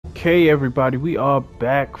Okay, everybody, we are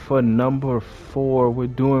back for number 4. We're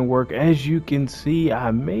doing work. As you can see,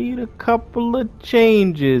 I made a couple of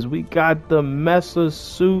changes. We got the Mesa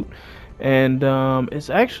suit, and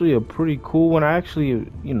it's actually a pretty cool one. I actually,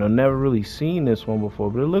 never really seen this one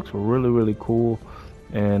before, but it looks really, really cool.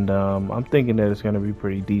 And I'm thinking that it's going to be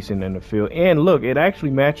pretty decent in the field. And look, it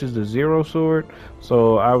actually matches the Zero sword.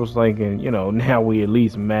 So I was thinking, now we at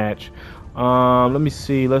least match. Let me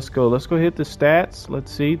see. Let's go hit the stats.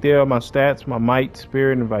 Let's see. There are my stats, my might,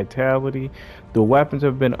 spirit, and vitality. The weapons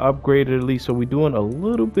have been upgraded at least, so we're doing a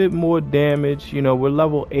little bit more damage. We're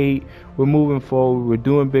level 8. We're moving forward. We're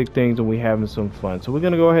doing big things, and we're having some fun. So we're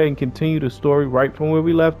going to go ahead and continue the story right from where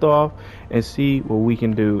we left off and see what we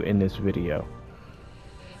can do in this video.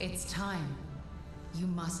 It's time. You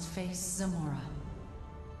must face Damora.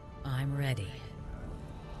 I'm ready.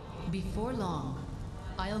 Before long,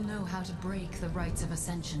 I'll know how to break the rites of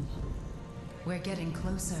ascension. We're getting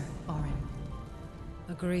closer, Orin.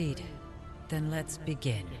 Agreed. Then let's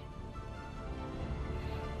begin.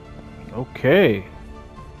 Okay.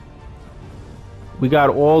 We got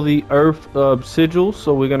all the earth sigils,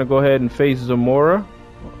 so we're gonna go ahead and face Damora.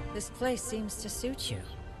 This place seems to suit you.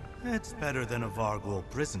 It's better than a Vargol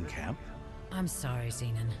prison camp. I'm sorry,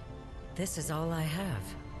 Zenon. This is all I have.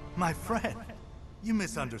 My friend, you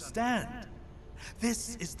misunderstand.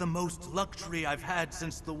 This is the most luxury I've had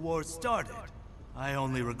since the war started. I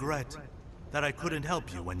only regret that I couldn't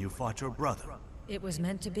help you when you fought your brother. It was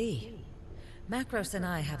meant to be. Macros and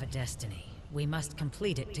I have a destiny. We must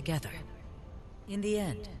complete it together. In the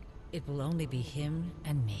end, it will only be him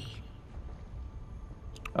and me.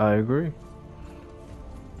 I agree.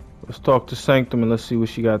 Let's talk to Sanctum and let's see what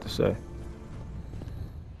she got to say.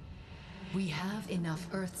 We have enough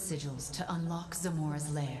earth sigils to unlock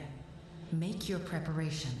Damora's lair. Make your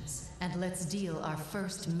preparations, and let's deal our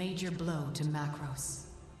first major blow to Macros.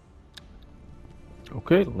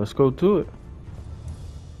 Okay, let's go to it.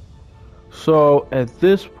 So at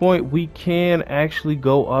this point, we can actually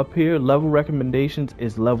go up here. Level recommendations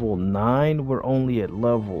is level 9. We're only at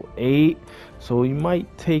level 8. So we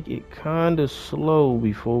might take it kind of slow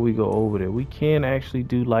before we go over there. We can actually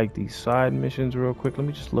do like these side missions real quick. Let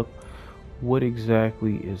me just look what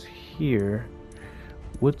exactly is here.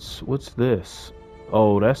 What's this?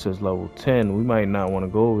 Oh, that says level 10. We might not want to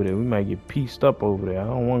go over there. We might get pieced up over there. I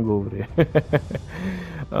don't want to go over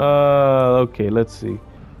there. Okay, let's see.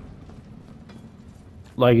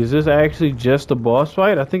 Like, is this actually just a boss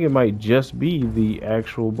fight? I think it might just be the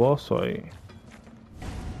actual boss fight.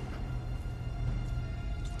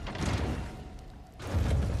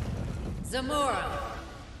 Damora!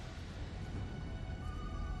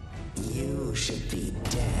 You should be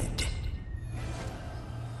dead.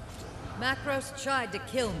 Macros tried to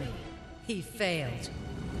kill me. He failed.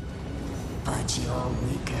 But you're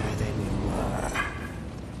weaker than you were.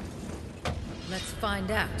 Let's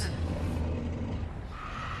find out.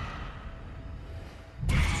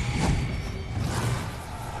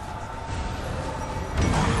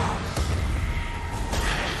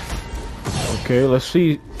 Okay, let's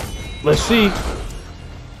see. Let's see.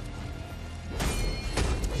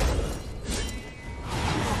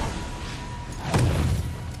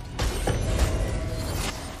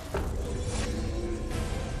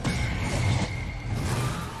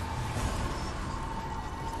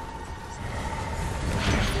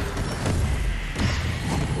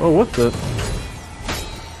 Oh, what the?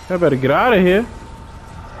 I better get out of here.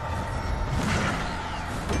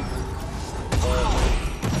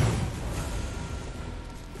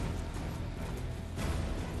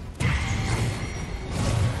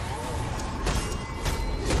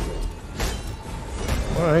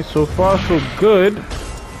 Alright, so far so good.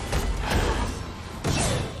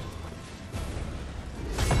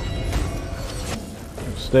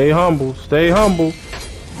 Stay humble, stay humble.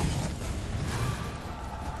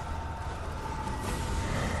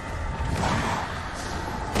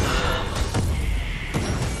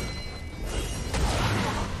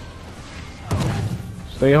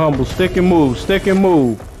 Stay humble, stick and move, stick and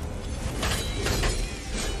move.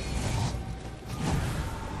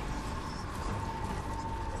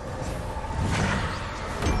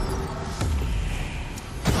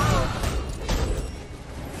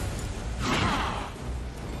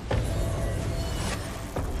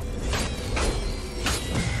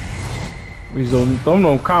 These them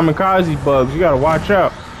kamikaze bugs, you gotta watch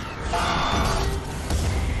out.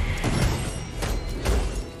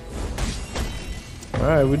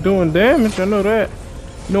 Alright, we're doing damage, I know that.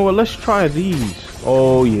 You know what, let's try these.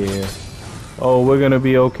 Oh yeah. Oh, we're gonna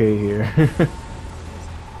be okay here.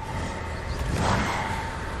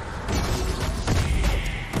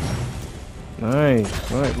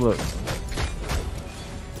 Nice, Alright, look.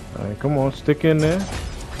 Alright, come on, stick in there.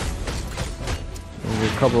 Maybe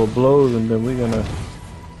a couple of blows and then we're gonna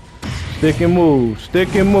stick and move,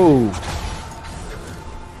 stick and move.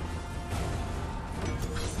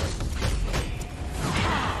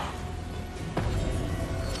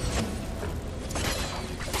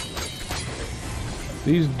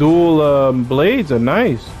 These dual blades are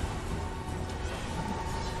nice.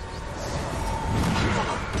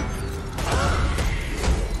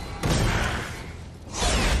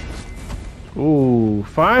 Ooh,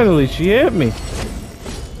 finally she hit me.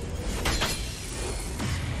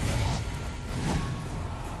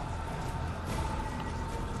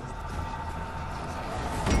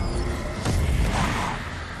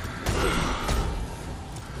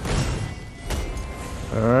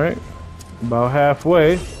 All right, about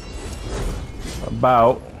halfway.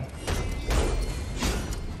 About.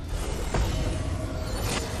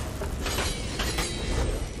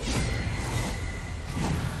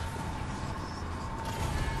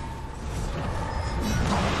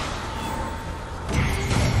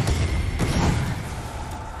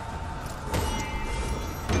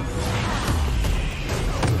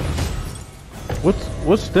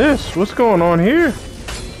 What's this? What's going on here?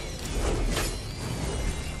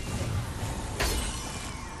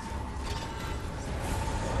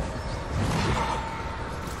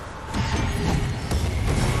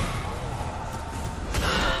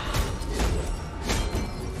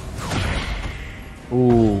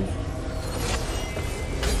 Ooh.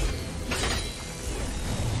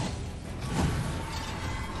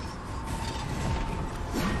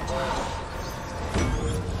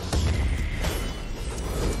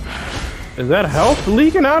 Is that health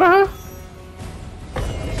leaking out of her?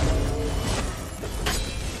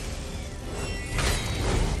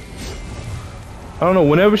 I don't know,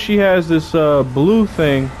 whenever she has this blue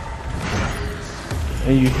thing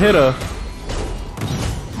and you hit her,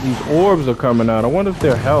 these orbs are coming out. I wonder if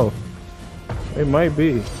they're health. It might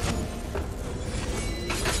be.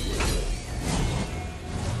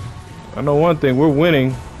 I know one thing, we're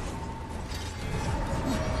winning.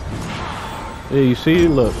 Yeah, you see?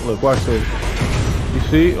 Look, watch this. You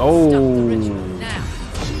see? Oh.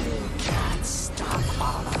 Can't stop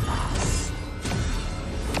all of us.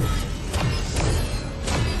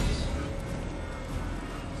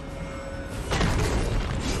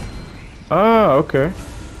 Ah, okay.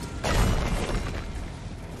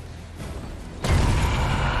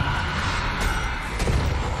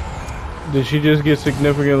 Did she just get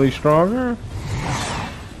significantly stronger?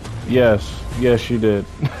 Yes. Yes, she did.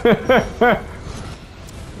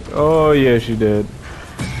 Oh, yeah, she did.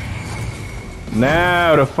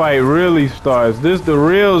 Now the fight really starts. This the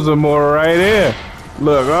real Zamora right here.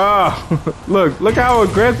 Look, oh, look how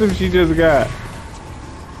aggressive she just got.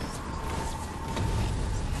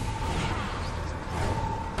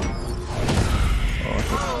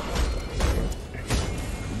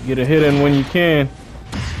 Get a hit in when you can.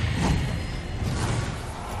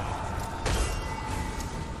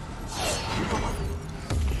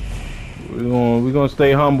 We're gonna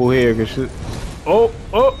stay humble here, cause she, oh,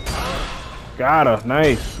 got her,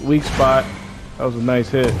 nice, weak spot. That was a nice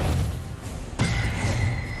hit.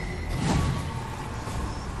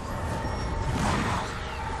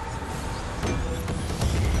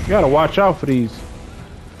 You gotta watch out for these.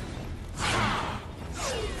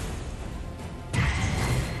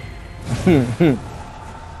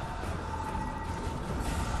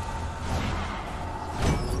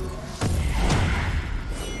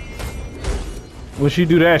 When she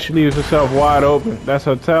do that, she leaves herself wide open. That's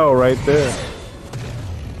her tail right there.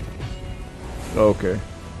 Okay.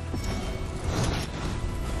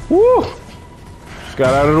 Woo! Just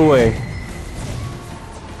got out of the way.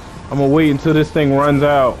 I'm gonna wait until this thing runs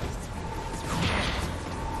out.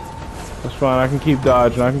 That's fine. I can keep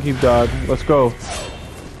dodging. Let's go.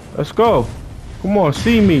 Let's go. Come on,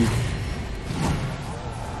 see me.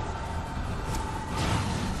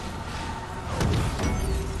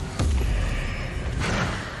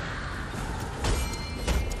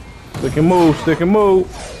 Stick and move, stick and move.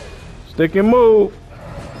 Stick and move.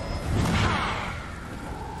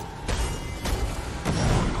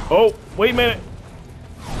 Oh, wait a minute.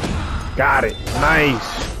 Got it.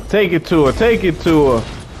 Nice. Take it to her. Take it to her.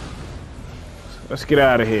 Let's get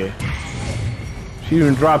out of here. She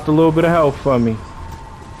even dropped a little bit of health for me.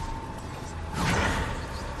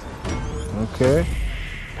 Okay.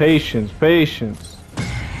 Patience, patience.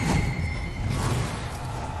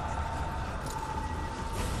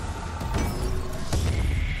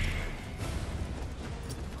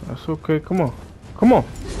 That's okay. Come on. Come on.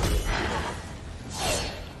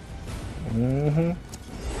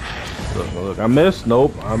 Look, I missed.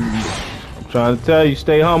 Nope. I'm trying to tell you,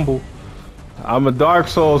 stay humble. I'm a Dark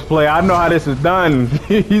Souls player. I know how this is done.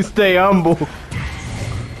 You stay humble.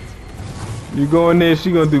 You go in there,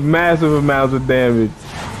 she gonna do massive amounts of damage.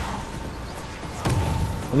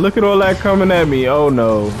 Look at all that coming at me. Oh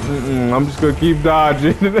no. I'm just gonna keep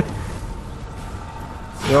dodging. You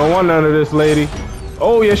don't want none of this, lady.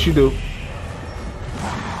 Oh yes you do.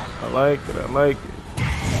 I like it. I like it.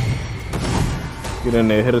 Get in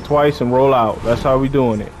there, hit her twice and roll out. That's how we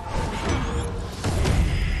doing it.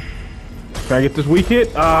 Can I get this weak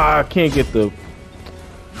hit? Ah, I can't get the...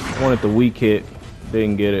 I wanted the weak hit.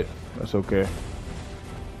 Didn't get it. That's okay.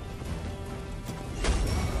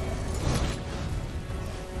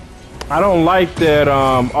 I don't like that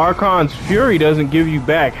Archon's Fury doesn't give you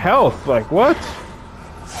back health. Like, what?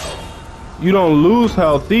 You don't lose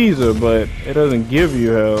health either, but it doesn't give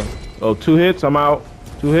you health. Oh, 2 hits, I'm out.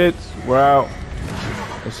 2 hits, we're out.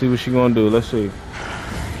 Let's see what she's gonna do. Let's see.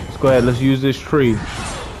 Let's go ahead, let's use this tree.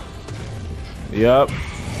 Yep.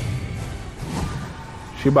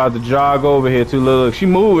 She about to jog over here too. Look, she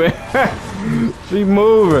moving. She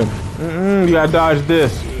moving. You gotta dodge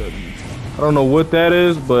this. I don't know what that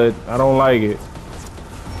is, but I don't like it.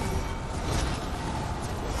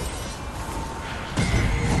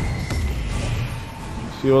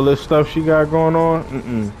 See all this stuff she got going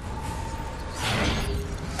on?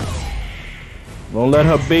 Don't let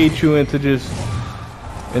her bait you into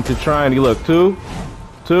trying to look. Two,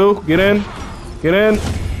 get in. Get in.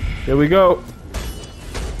 There we go.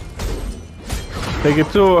 Take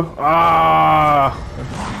it to her. Ah.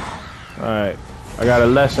 All right. I got a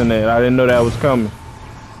lesson there. I didn't know that was coming.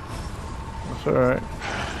 That's all right.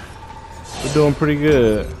 We're doing pretty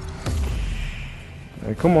good.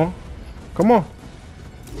 Hey, come on. Come on.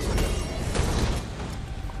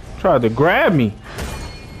 Tried to grab me.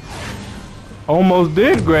 Almost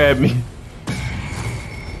did grab me.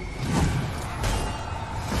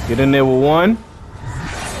 Get in there with one.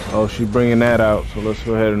 Oh, she's bringing that out. So let's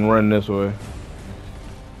go ahead and run this way.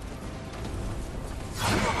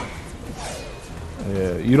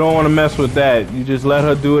 Yeah, you don't want to mess with that. You just let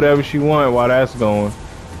her do whatever she wants while that's going.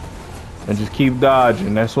 And just keep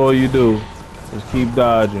dodging. That's all you do. Just keep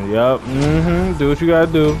dodging. Yup. Do what you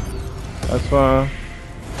gotta do. That's fine.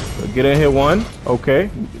 So get in here one. Okay.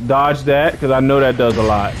 Dodge that, because I know that does a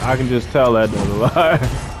lot. I can just tell that does a lot.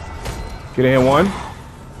 Get in here one.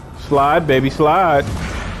 Slide, baby, slide.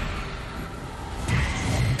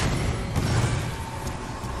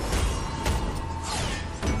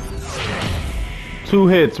 Two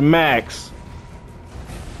hits max.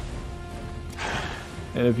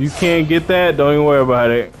 And if you can't get that, don't even worry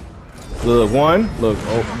about it. Look, one. Look,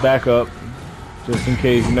 oh, back up. Just in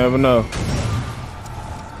case, you never know.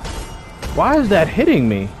 Why is that hitting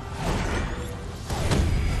me?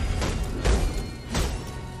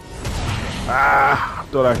 Ah, I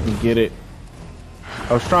thought I could get it.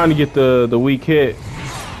 I was trying to get the weak hit.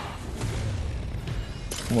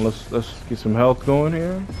 Come on, let's get some health going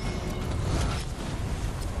here.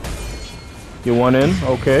 Get one in,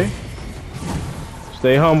 okay.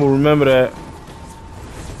 Stay humble, remember that.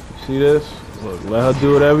 You see this? Look, let her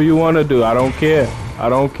do whatever you want to do. I don't care. I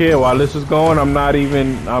don't care. While this is going, I'm not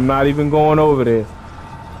even going over there.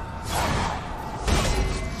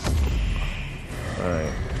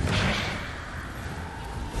 Alright.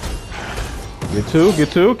 Get two,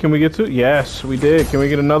 get two. Can we get two? Yes, we did. Can we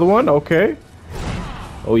get another one? Okay.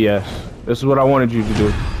 Oh yes. This is what I wanted you to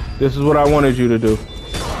do. This is what I wanted you to do.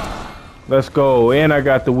 Let's go. And I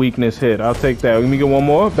got the weakness hit. I'll take that. Let me get one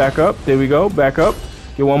more. Back up. There we go. Back up.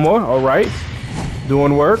 Get one more. All right.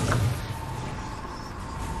 Doing work.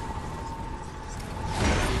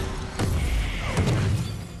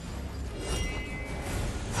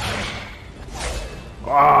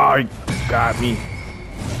 Oh, you got me.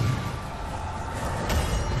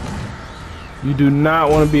 You do not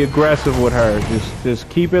want to be aggressive with her. Just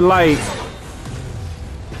keep it light.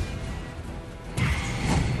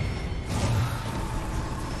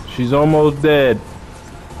 She's almost dead.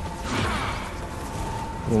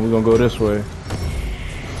 Well, we're gonna go this way.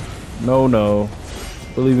 No, no.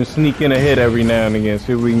 We'll even sneak in a hit every now and again.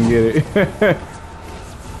 See if we can get it.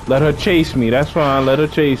 Let her chase me. That's fine. Let her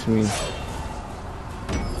chase me.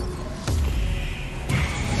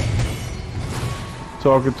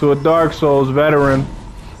 Talking to a Dark Souls veteran.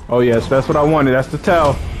 Oh yes, that's what I wanted. That's the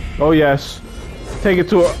tell. Oh yes. Take it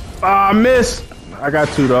to her. Ah, I missed. I got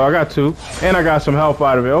two though. I got two. And I got some health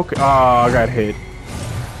out of it. Okay. Oh, I got hit.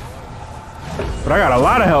 But I got a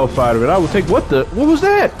lot of health out of it. I will take what was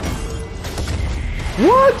that?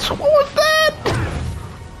 What was that?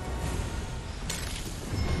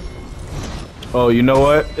 Oh, you know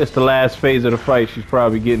what? It's the last phase of the fight. She's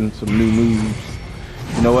probably getting some new moves.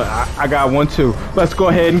 You know what? I got one too. Let's go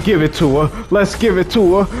ahead and give it to her. Let's give it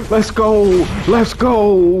to her. Let's go. Let's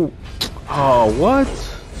go. Oh, what?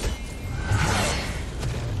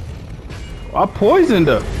 I poisoned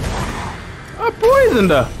her. I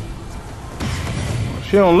poisoned her.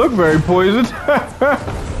 She don't look very poisoned.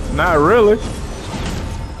 Not really.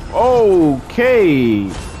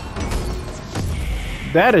 Okay.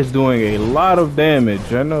 That is doing a lot of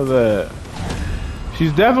damage. I know that.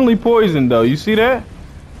 She's definitely poisoned though. You see that?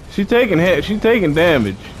 She's taking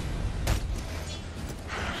damage.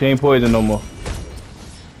 She ain't poisoned no more.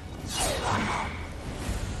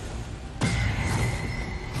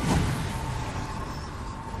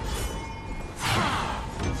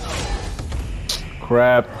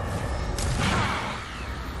 Crap.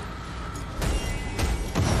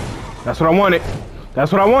 That's what I wanted.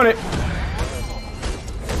 That's what I wanted.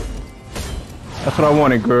 That's what I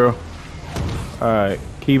wanted, girl. Alright,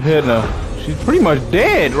 keep hitting her. She's pretty much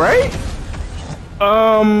dead, right?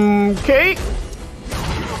 Okay.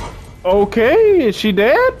 Okay, is she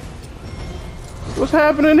dead? What's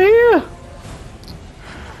happening here?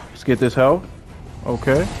 Let's get this health.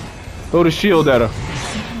 Okay. Throw the shield at her.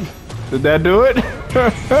 Did that do it?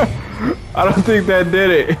 I don't think that did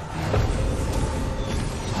it.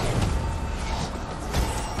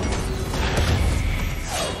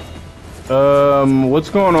 What's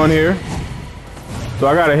going on here? Do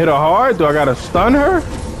I gotta hit her hard? Do I gotta stun her?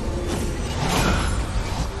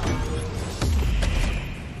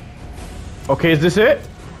 Okay, is this it?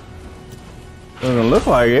 Doesn't look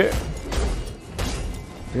like it.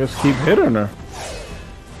 Just keep hitting her.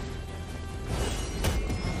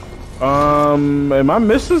 Am I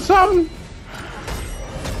missing something?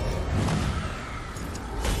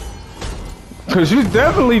 Cause she's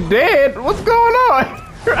definitely dead. What's going on?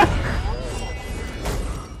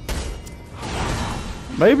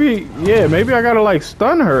 Maybe, yeah, maybe I gotta like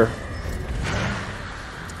stun her.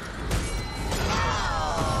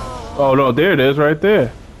 Oh no, there it is right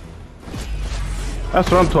there.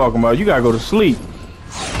 That's what I'm talking about. You gotta go to sleep.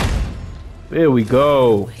 There we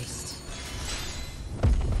go.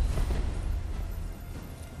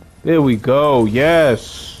 There we go,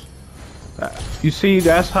 yes. You see,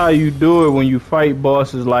 that's how you do it when you fight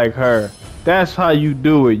bosses like her. That's how you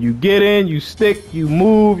do it. You get in, you stick, you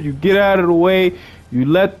move, you get out of the way, you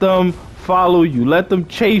let them follow you, let them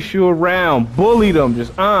chase you around, bully them,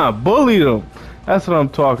 just bully them. That's what I'm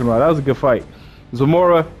talking about. That was a good fight.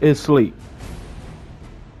 Zamora is asleep.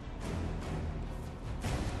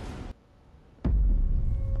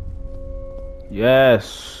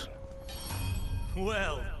 Yes.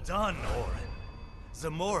 Well done, Orin.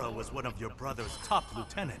 Zamora was one of your brother's top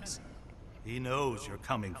lieutenants. He knows you're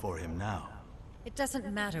coming for him now. It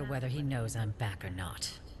doesn't matter whether he knows I'm back or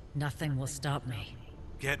not. Nothing will stop me.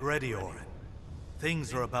 Get ready, Orin.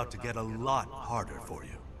 Things are about to get a lot harder for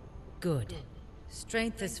you. Good.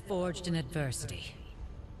 Strength is forged in adversity.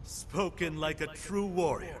 Spoken like a true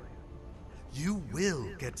warrior. You will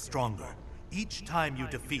get stronger each time you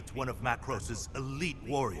defeat one of Macros's elite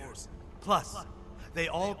warriors. Plus, they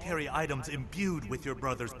all carry items imbued with your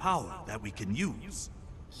brother's power that we can use.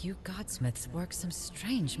 You godsmiths work some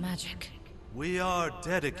strange magic. We are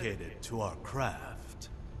dedicated to our craft.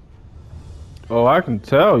 Oh, I can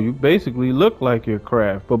tell. You basically look like your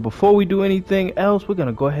craft. But before we do anything else, we're going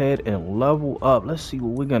to go ahead and level up. Let's see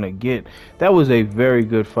what we're going to get. That was a very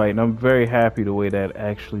good fight, and I'm very happy the way that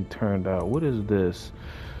actually turned out. What is this?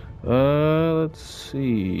 Let's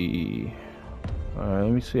see. Alright,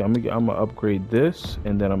 let me see. I'm gonna upgrade this,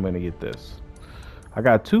 and then I'm going to get this. I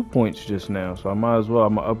got 2 points just now, so I might as well.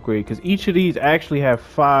 I'm going to upgrade, because each of these actually have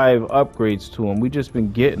 5 upgrades to them. We've just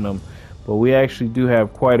been getting them. But we actually do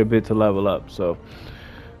have quite a bit to level up, so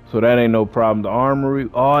that ain't no problem. The armory.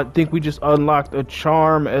 Oh, I think we just unlocked a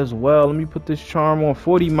charm as well. Let me put this charm on.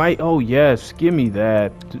 40 might. Oh yes, give me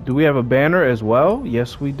that. Do we have a banner as well?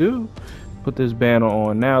 Yes, we do. Put this banner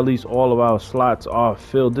on. Now at least all of our slots are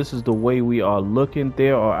filled. This is the way we are looking.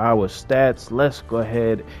 There are our stats. Let's go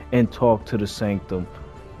ahead and talk to the Sanctum.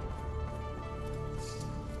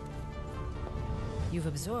 You've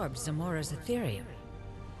absorbed Zamora's Ethereum.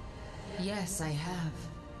 Yes, I have.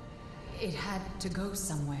 It had to go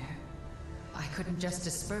somewhere. I couldn't just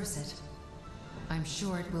disperse it. I'm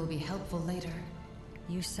sure it will be helpful later.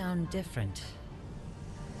 You sound different.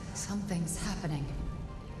 Something's happening.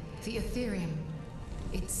 The Ethereum,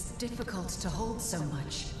 it's difficult to hold so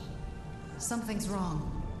much. Something's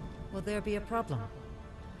wrong. Will there be a problem?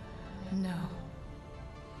 No.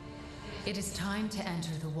 It is time to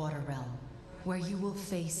enter the Water Realm, where you will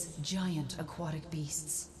face giant aquatic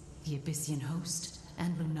beasts. the Abyssian Host,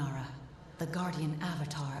 and Lunara, the guardian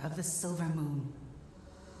avatar of the Silver Moon.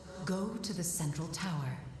 Go to the central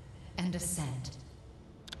tower and ascend.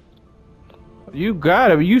 You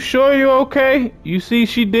got it. You sure you're okay? You see,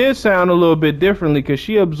 she did sound a little bit differently because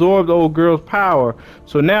she absorbed old girl's power.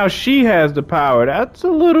 So now she has the power. That's a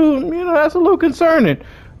little, that's a little concerning.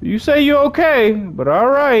 You say you're okay, but all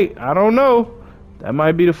right. I don't know. That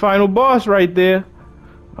might be the final boss right there.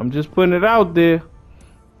 I'm just putting it out there.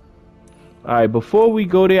 All right, before we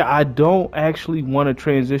go there, I don't actually want to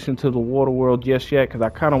transition to the water world just yet because I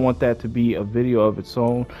kind of want that to be a video of its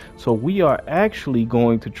own. So we are actually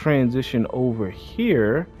going to transition over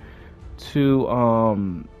here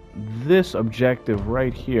to this objective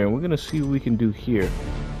right here, and we're going to see what we can do here.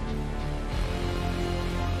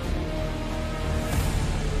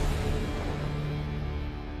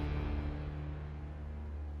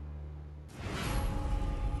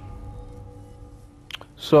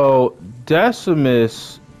 So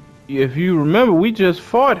Decimus, if you remember, we just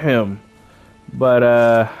fought him, but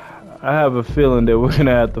I have a feeling that we're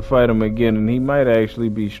gonna have to fight him again, and he might actually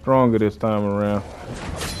be stronger this time around.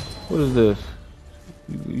 What is this?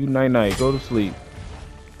 You night night, go to sleep.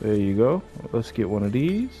 There you go. Let's get one of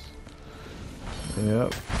these.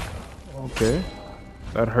 Yep. Okay.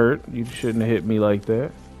 That hurt. You shouldn't have hit me like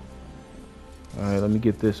that. All right, let me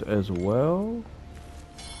get this as well.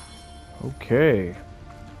 Okay.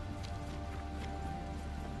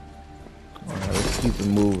 Alright, let's keep it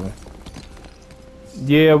moving.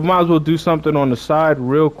 Yeah, we might as well do something on the side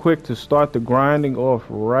real quick to start the grinding off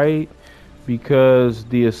right, because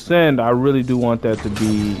the ascend, I really do want that to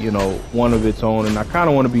be, one of its own, and I kind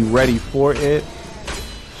of want to be ready for it.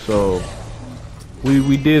 So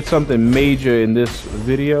we did something major in this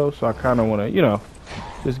video, so I kind of want to,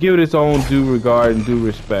 just give it its own due regard and due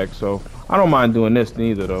respect. So I don't mind doing this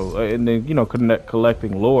neither though, and then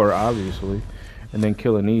collecting lore obviously, and then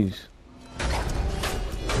killing these.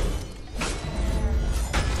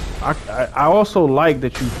 I also like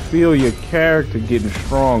that you feel your character getting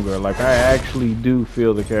stronger. Like, I actually do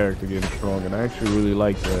feel the character getting stronger, and I actually really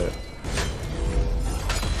like that.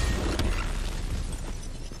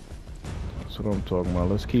 That's what I'm talking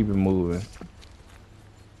about. Let's keep it moving.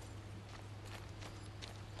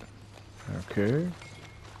 Okay.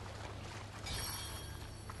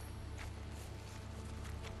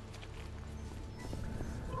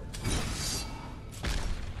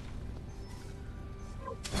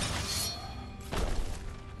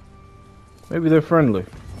 Maybe they're friendly.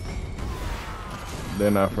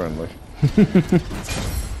 They're not friendly.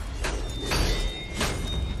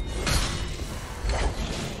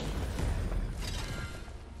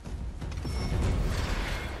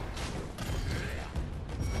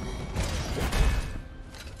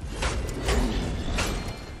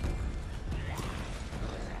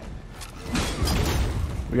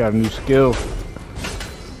 We got a new skill.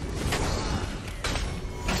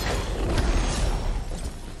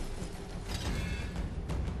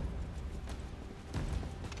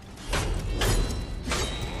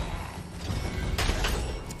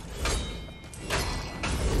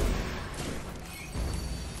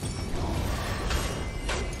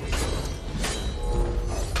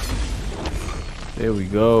 There we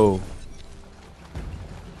go.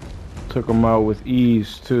 Took him out with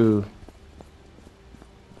ease too.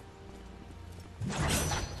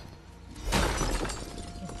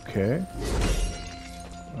 Okay.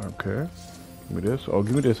 Okay. Give me this. Oh,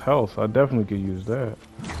 give me this health. I definitely could use that.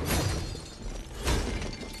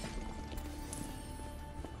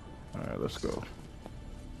 Alright, let's go.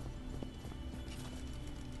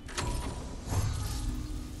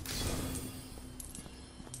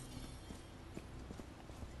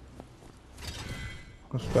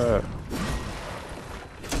 What's that?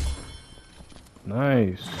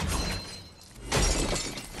 Nice.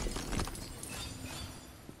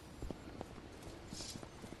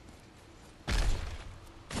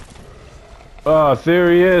 Oh,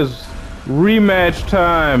 there he is. Rematch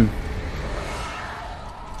time.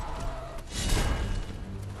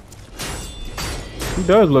 He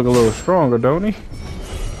does look a little stronger, don't he?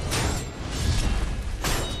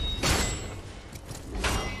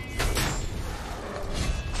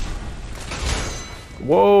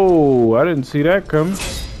 Whoa, I didn't see that coming.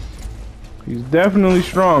 He's definitely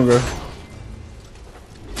stronger.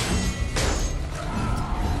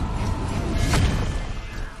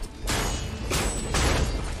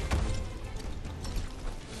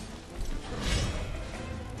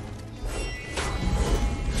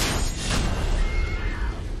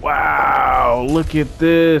 Wow, look at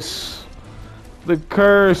this. The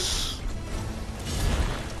curse.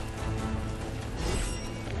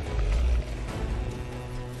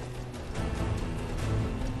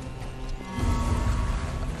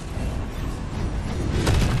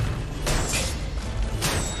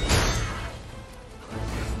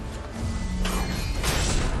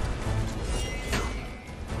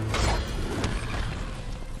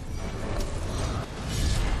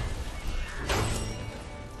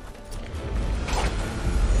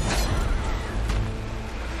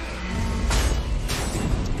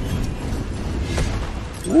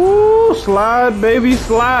 Woo, slide, baby,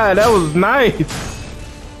 slide. That was nice.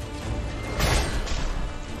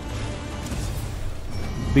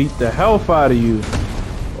 Beat the health out of you.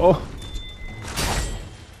 Oh.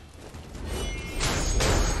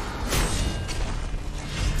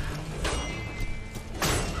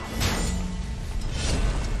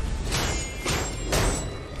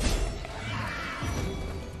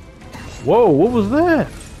 Whoa, what was that?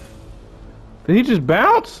 Did he just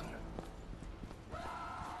bounce?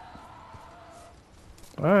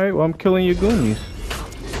 Alright, well, I'm killing your goonies.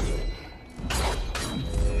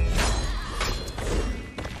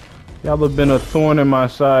 Y'all have been a thorn in my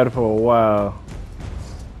side for a while.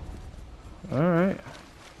 Alright.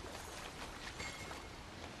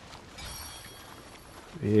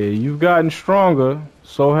 Yeah, you've gotten stronger.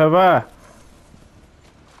 So have I.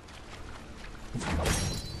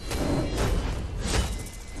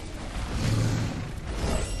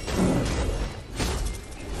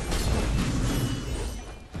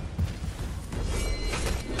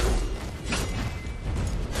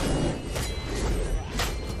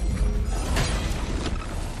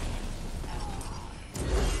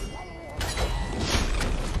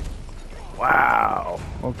 Wow.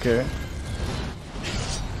 Okay.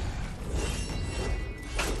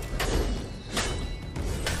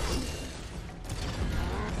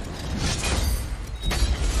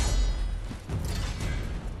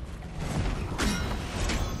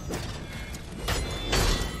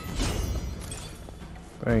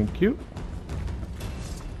 Thank you.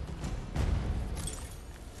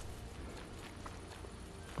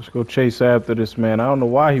 Let's go chase after this man. I don't know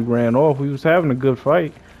why he ran off. We was having a good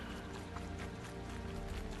fight.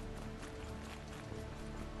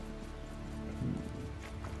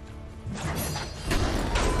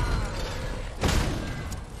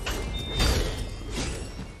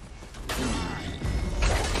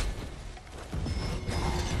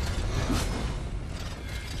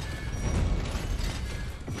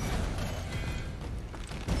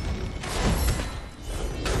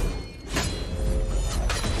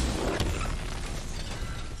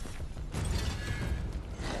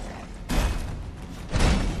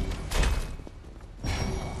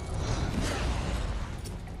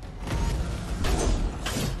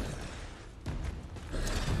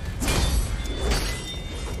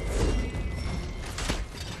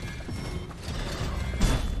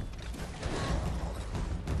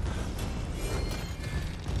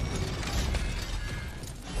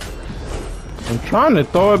 I'm trying to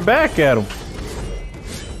throw it back at him.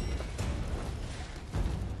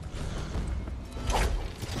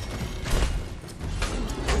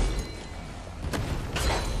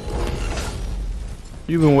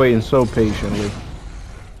 You've been waiting so patiently.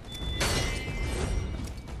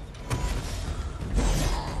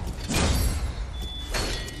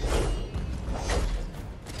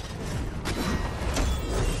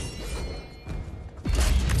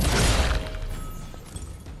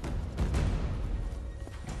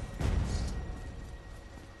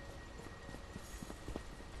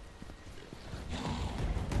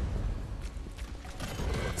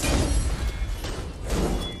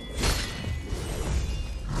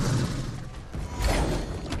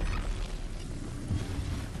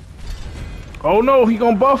 Oh no, he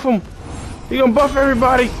gonna buff him. He gonna buff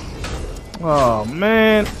everybody. Oh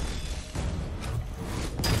man.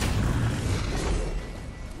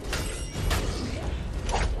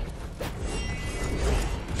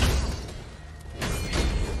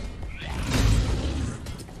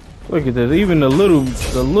 Look at this. Even the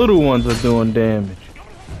little ones are doing damage.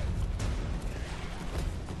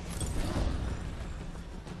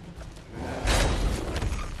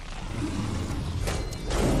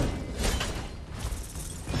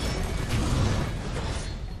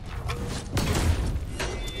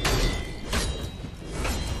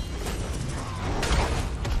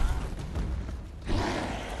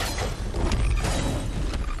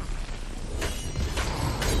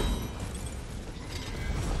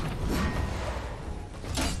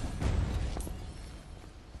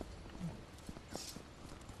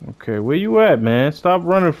 Okay, where you at, man? Stop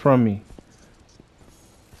running from me.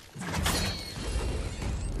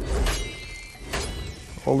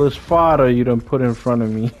 All this fodder you done put in front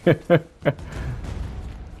of me.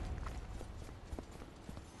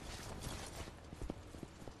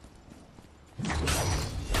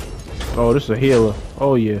 Oh, this is a healer.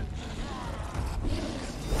 Oh, yeah.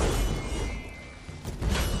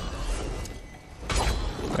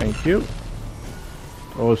 Thank you.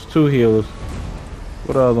 Oh, it's two healers.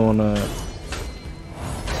 What other one?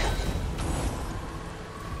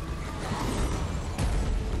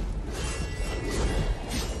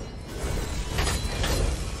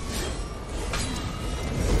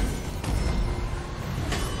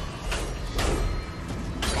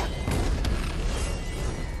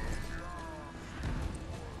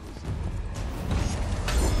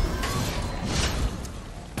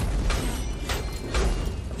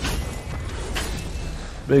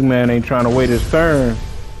 Big man ain't trying to wait his turn.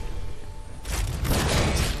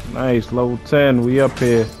 Nice, level 10. We up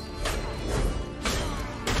here.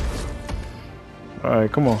 Alright,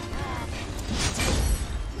 come on.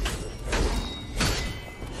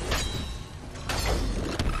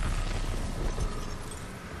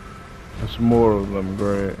 There's more of them,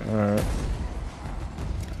 great. Alright.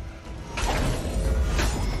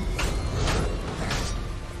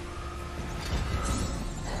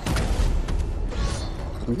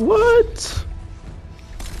 What?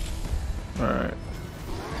 Alright.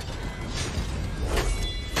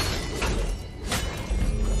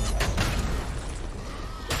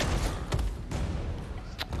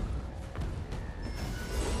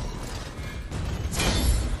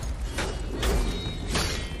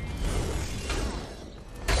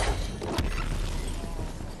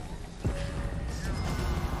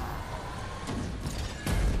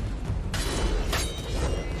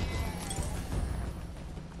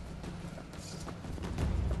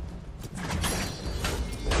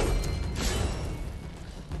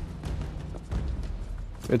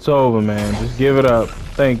 It's over, man. Just give it up.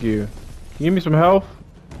 Thank you. Give me some health?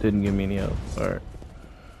 Didn't give me any health. Alright.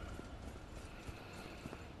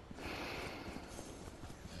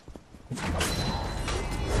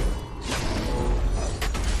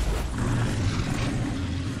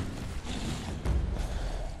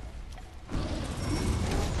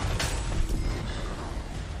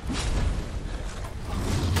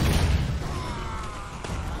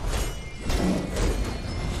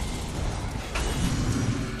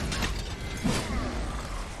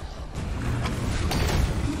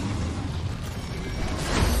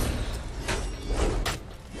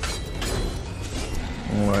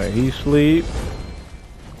 Alright, he sleep.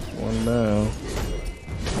 One down.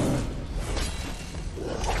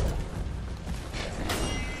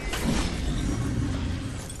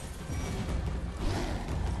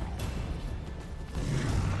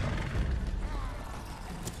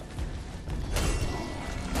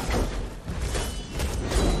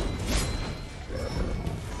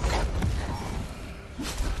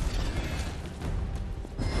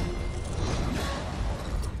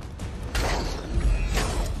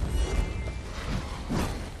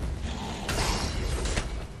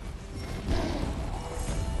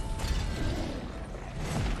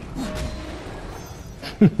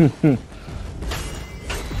 There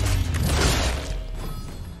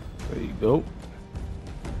you go.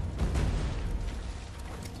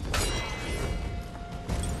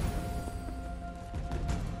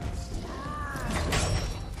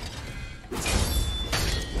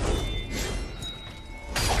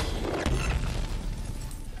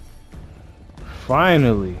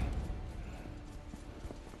 Finally.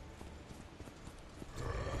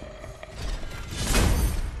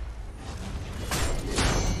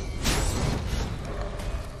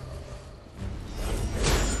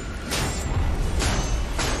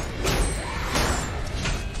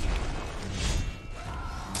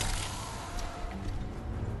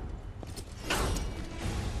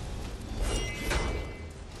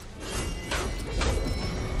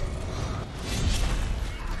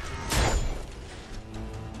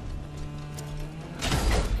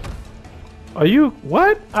 Are you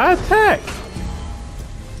what? I attack.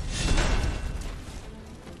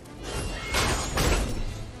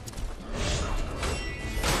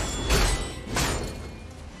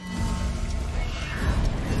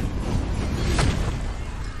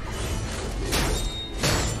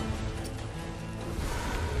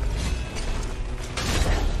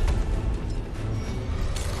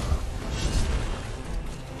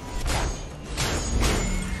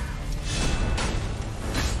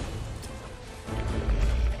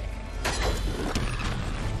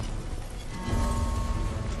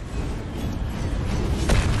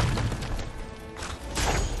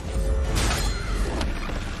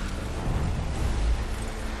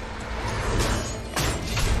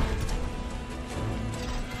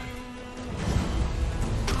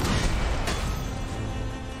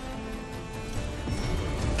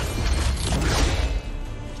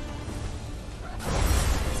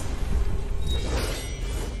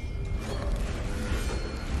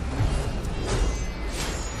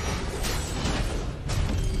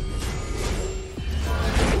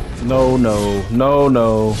 No, no, no,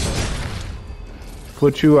 no.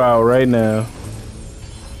 Put you out right now.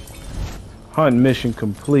 Hunt mission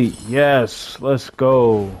complete. Yes, let's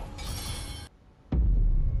go.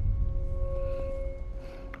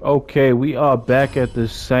 Okay, we are back at the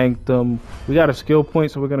sanctum. We got a skill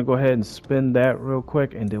point, so we're gonna go ahead and spend that real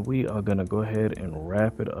quick, and then we are gonna go ahead and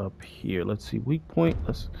wrap it up here. Let's see, weak point.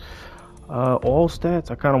 Let's all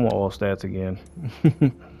stats. I kind of want all stats again.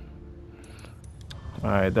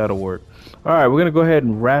 Alright, that'll work. Alright, we're going to go ahead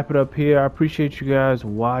and wrap it up here. I appreciate you guys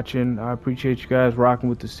watching. I appreciate you guys rocking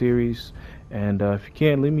with the series. And if you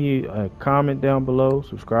can, leave me a comment down below.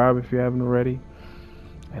 Subscribe if you haven't already.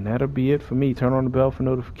 And that'll be it for me. Turn on the bell for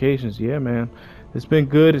notifications. Yeah, man. It's been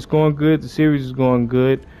good. It's going good. The series is going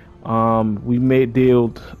good. We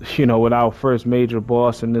dealt, with our first major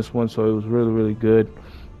boss in this one. So it was really, really good.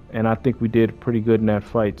 And I think we did pretty good in that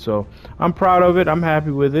fight. So I'm proud of it. I'm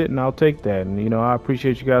happy with it. And I'll take that. And, I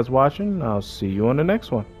appreciate you guys watching. I'll see you on the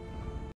next one.